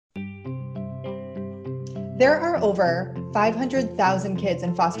There are over 500,000 kids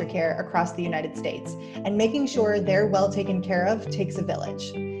in foster care across the United States, and making sure they're well taken care of takes a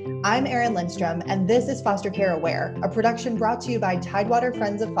village. I'm Erin Lindstrom, and this is Foster Care Aware, a production brought to you by Tidewater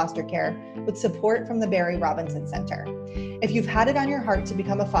Friends of Foster Care with support from the Barry Robinson Center. If you've had it on your heart to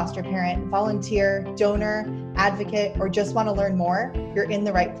become a foster parent, volunteer, donor, advocate, or just want to learn more, you're in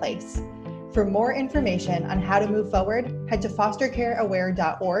the right place. For more information on how to move forward, head to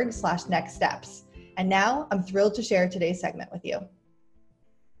fostercareaware.org/nextsteps. And now I'm thrilled to share today's segment with you.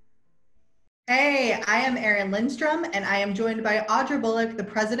 Hey, I am Erin Lindstrom, and I am joined by Audra Bullock, the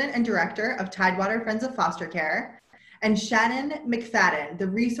President and Director of Tidewater Friends of Foster Care, and Shannon McFadden, the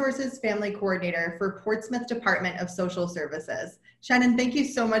Resources Family Coordinator for Portsmouth Department of Social Services. Shannon, thank you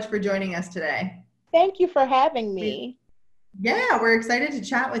so much for joining us today. Thank you for having me. Yeah, we're excited to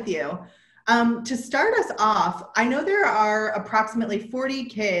chat with you. To start us off, I know there are approximately 40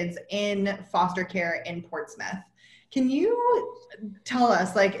 kids in foster care in Portsmouth. Can you tell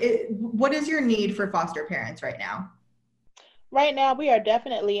us, what is your need for foster parents right now? Right now, we are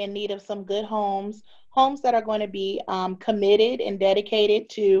definitely in need of some good homes that are going to be committed and dedicated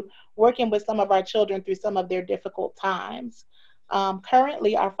to working with some of our children through some of their difficult times.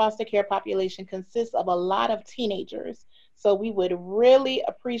 Currently, our foster care population consists of a lot of teenagers, so we would really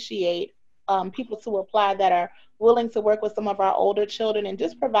appreciate people to apply that are willing to work with some of our older children and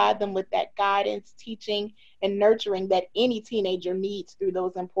just provide them with that guidance, teaching, and nurturing that any teenager needs through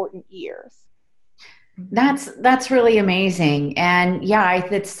those important years. That's really amazing. And yeah,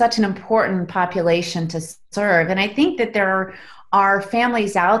 it's such an important population to serve. And I think that there are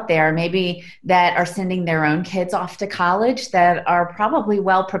families out there maybe that are sending their own kids off to college that are probably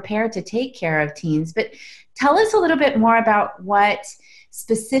well prepared to take care of teens. But tell us a little bit more about what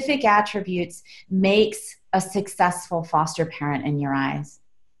specific attributes makes a successful foster parent in your eyes.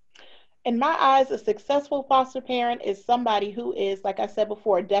 In my eyes, a successful foster parent is somebody who is, like I said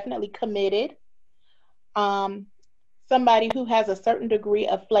before, definitely committed, somebody who has a certain degree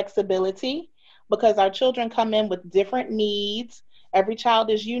of flexibility, because our children come in with different needs. Every child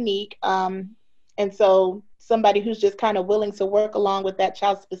is unique. And so somebody who's just kind of willing to work along with that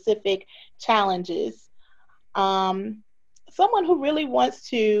child's specific challenges. Someone who really wants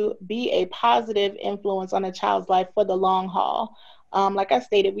to be a positive influence on a child's life for the long haul. Like I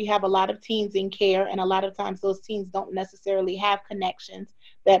stated, we have a lot of teens in care, and a lot of times those teens don't necessarily have connections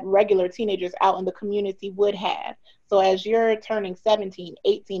that regular teenagers out in the community would have. So as you're turning 17,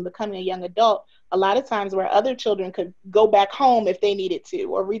 18, becoming a young adult, a lot of times where other children could go back home if they needed to,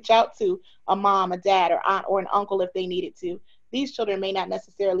 or reach out to a mom, a dad, or aunt, or an uncle if they needed to, these children may not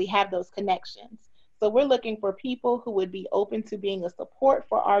necessarily have those connections. So we're looking for people who would be open to being a support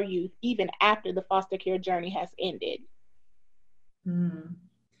for our youth even after the foster care journey has ended.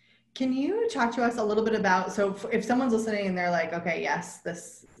 Can you talk to us a little bit about, so if someone's listening and they're like, okay, yes,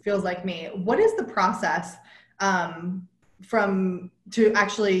 this feels like me, what is the process to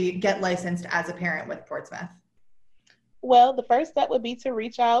actually get licensed as a parent with Portsmouth? Well, the first step would be to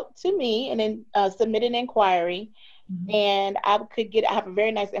reach out to me and then submit an inquiry. And I have a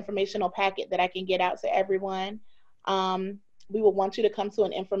very nice informational packet that I can get out to everyone. We will want you to come to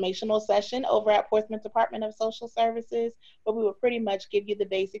an informational session over at Portsmouth Department of Social Services, where we will pretty much give you the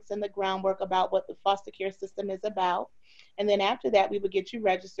basics and the groundwork about what the foster care system is about. And then after that, we would get you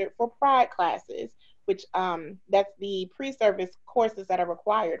registered for PRIDE classes, which that's the pre-service courses that are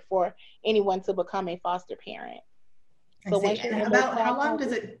required for anyone to become a foster parent. So about how long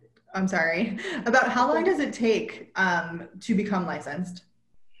does it take to become licensed?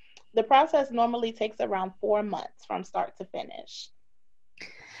 The process normally takes around 4 months from start to finish.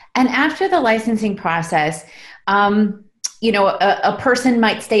 And after the licensing process, a person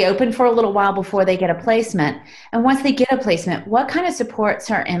might stay open for a little while before they get a placement. And once they get a placement, what kind of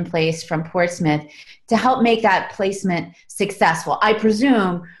supports are in place from Portsmouth to help make that placement successful? I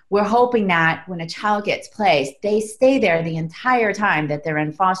presume we're hoping that when a child gets placed, they stay there the entire time that they're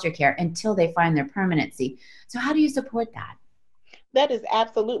in foster care until they find their permanency. So how do you support that? That is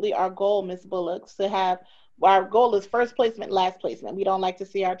absolutely our goal, Ms. Bullock, our goal is first placement, last placement. We don't like to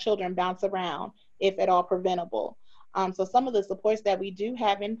see our children bounce around if at all preventable. So some of the supports that we do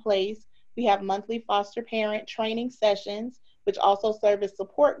have in place, we have monthly foster parent training sessions, which also serve as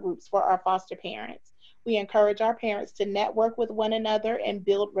support groups for our foster parents. We encourage our parents to network with one another and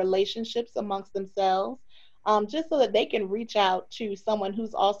build relationships amongst themselves, just so that they can reach out to someone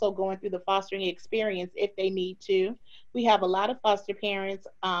who's also going through the fostering experience if they need to. We have a lot of foster parents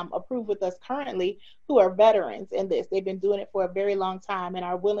approved with us currently who are veterans in this. They've been doing it for a very long time and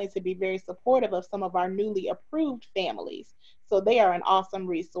are willing to be very supportive of some of our newly approved families. So they are an awesome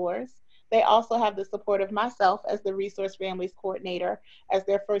resource. they also have the support of myself as the Resource Families Coordinator as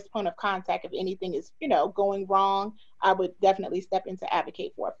their first point of contact. If anything is, going wrong, I would definitely step in to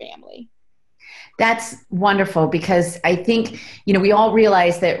advocate for a family. That's wonderful, because I think, we all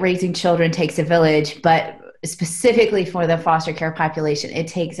realize that raising children takes a village, but specifically for the foster care population, it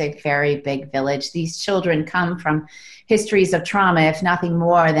takes a very big village. These children come from histories of trauma, if nothing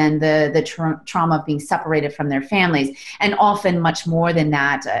more than the trauma of being separated from their families, and often much more than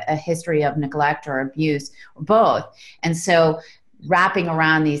that, a history of neglect or abuse, or both. And so wrapping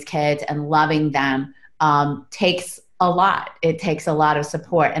around these kids and loving them takes a lot. It takes a lot of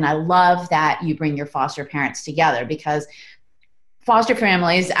support. And I love that you bring your foster parents together, because foster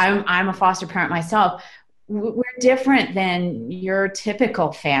families, I'm a foster parent myself, we're different than your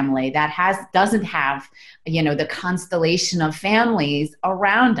typical family that doesn't have, the constellation of families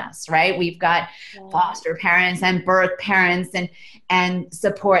around us, right? We've got foster parents and birth parents and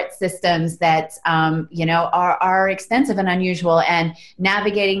support systems that, are extensive and unusual, and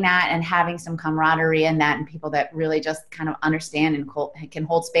navigating that and having some camaraderie in that, and people that really just kind of understand and can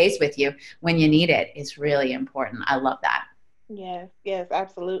hold space with you when you need it, is really important. I love that. Yes,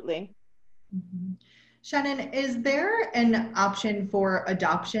 absolutely. Mm-hmm. Shannon, is there an option for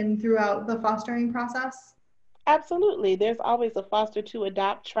adoption throughout the fostering process? Absolutely. There's always a foster to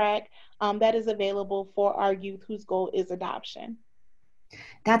adopt track that is available for our youth whose goal is adoption.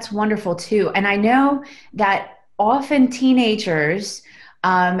 That's wonderful too. And I know that often teenagers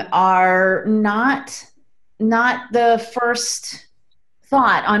are not the first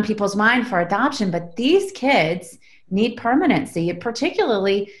thought on people's mind for adoption, but these kids need permanency,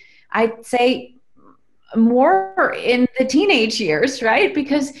 particularly, I'd say, more in the teenage years, right?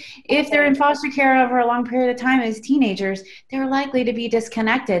 Because if they're in foster care over a long period of time as teenagers, they're likely to be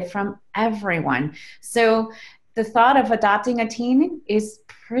disconnected from everyone. So the thought of adopting a teen is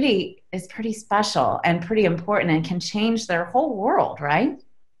pretty special and pretty important, and can change their whole world, right?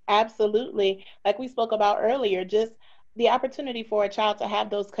 Absolutely. Like we spoke about earlier, just the opportunity for a child to have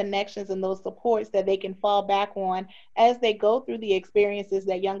those connections and those supports that they can fall back on as they go through the experiences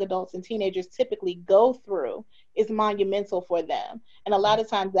that young adults and teenagers typically go through is monumental for them. And a lot of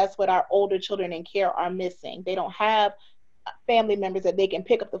times that's what our older children in care are missing. They don't have family members that they can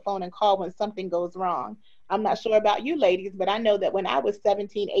pick up the phone and call when something goes wrong. I'm not sure about you ladies, but I know that when I was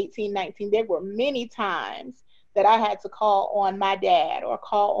 17, 18, 19, there were many times that I had to call on my dad or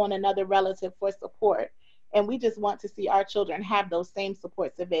call on another relative for support. And we just want to see our children have those same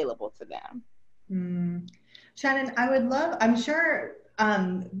supports available to them. Shannon, I'm sure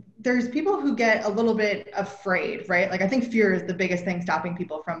there's people who get a little bit afraid, right? Like, I think fear is the biggest thing stopping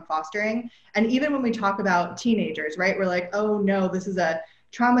people from fostering. And even when we talk about teenagers, right, we're like, oh no, this is a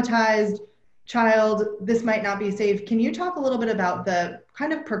traumatized child, this might not be safe. Can you talk a little bit about the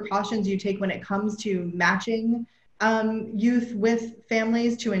kind of precautions you take when it comes to matching youth with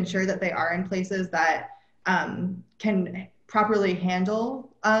families to ensure that they are in places that can properly handle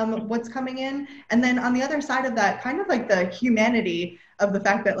what's coming in? And then on the other side of that, kind of like the humanity of the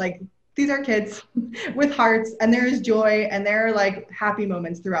fact that, like, these are kids with hearts, and there is joy, and there are like happy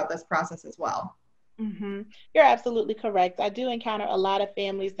moments throughout this process as well. Mm-hmm. You're absolutely correct. I do encounter a lot of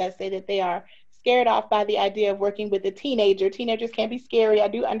families that say that they are scared off by the idea of working with a teenager. Teenagers can be scary. I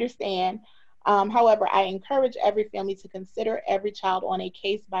do understand. However, I encourage every family to consider every child on a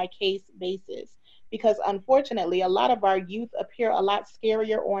case-by-case basis, because unfortunately, a lot of our youth appear a lot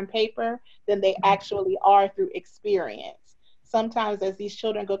scarier on paper than they actually are through experience. Sometimes as these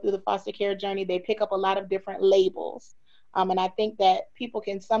children go through the foster care journey, they pick up a lot of different labels. And I think that people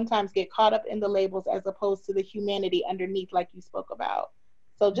can sometimes get caught up in the labels as opposed to the humanity underneath, like you spoke about.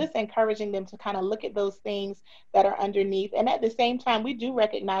 So just encouraging them to kind of look at those things that are underneath. And at the same time, we do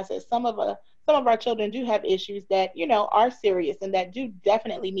recognize that some of our children do have issues that, are serious and that do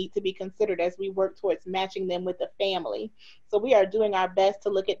definitely need to be considered as we work towards matching them with a family. So we are doing our best to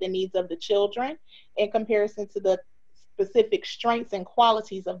look at the needs of the children in comparison to the specific strengths and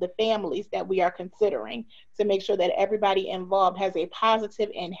qualities of the families that we are considering, to make sure that everybody involved has a positive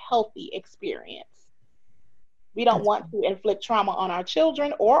and healthy experience. We don't want to inflict trauma on our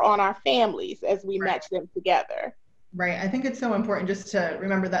children or on our families as we match them together. Right. I think it's so important just to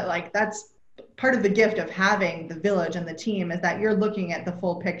remember that, like, that's part of the gift of having the village and the team, is that you're looking at the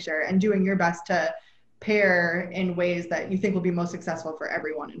full picture and doing your best to pair in ways that you think will be most successful for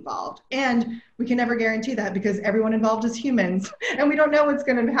everyone involved. And we can never guarantee that, because everyone involved is humans and we don't know what's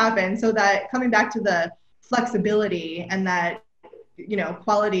going to happen. So that coming back to the flexibility and that,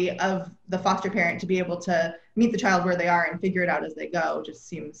 quality of the foster parent to be able to meet the child where they are and figure it out as they go just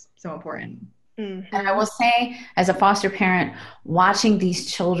seems so important. And I will say, as a foster parent, watching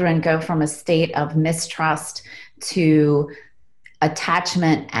these children go from a state of mistrust to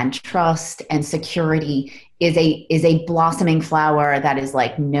attachment and trust and security is a blossoming flower that is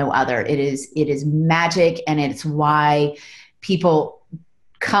like no other. It is magic, and it's why people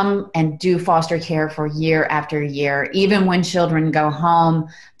come and do foster care for year after year, even when children go home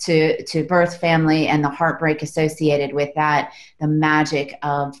to birth family and the heartbreak associated with that. The magic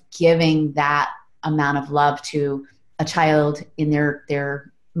of giving that amount of love to a child in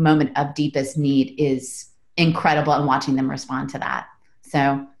their moment of deepest need is incredible, and watching them respond to that.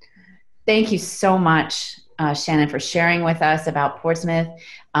 So thank you so much, Shannon, for sharing with us about Portsmouth,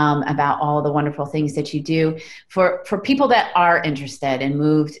 about all the wonderful things that you do. For people that are interested and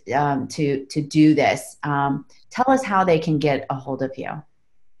moved to do this, tell us how they can get a hold of you.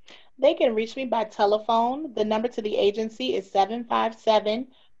 They can reach me by telephone. The number to the agency is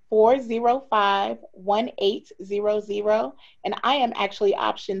 757-405-1800. And I am actually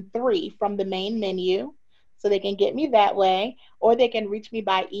option 3 from the main menu. So they can get me that way, or they can reach me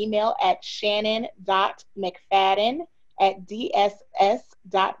by email at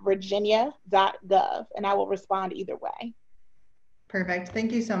shannon.mcfadden@dss.virginia.gov, and I will respond either way. Perfect.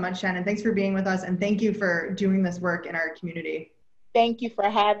 Thank you so much, Shannon. Thanks for being with us, and thank you for doing this work in our community. Thank you for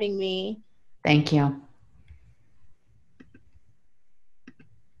having me. Thank you.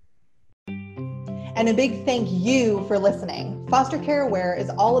 And a big thank you for listening. Foster Care Aware is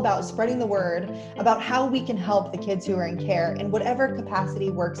all about spreading the word about how we can help the kids who are in care in whatever capacity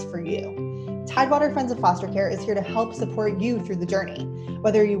works for you. Tidewater Friends of Foster Care is here to help support you through the journey.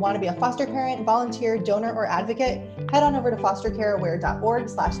 Whether you want to be a foster parent, volunteer, donor, or advocate, head on over to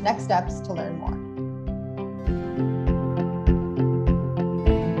fostercareaware.org/nextsteps to learn more.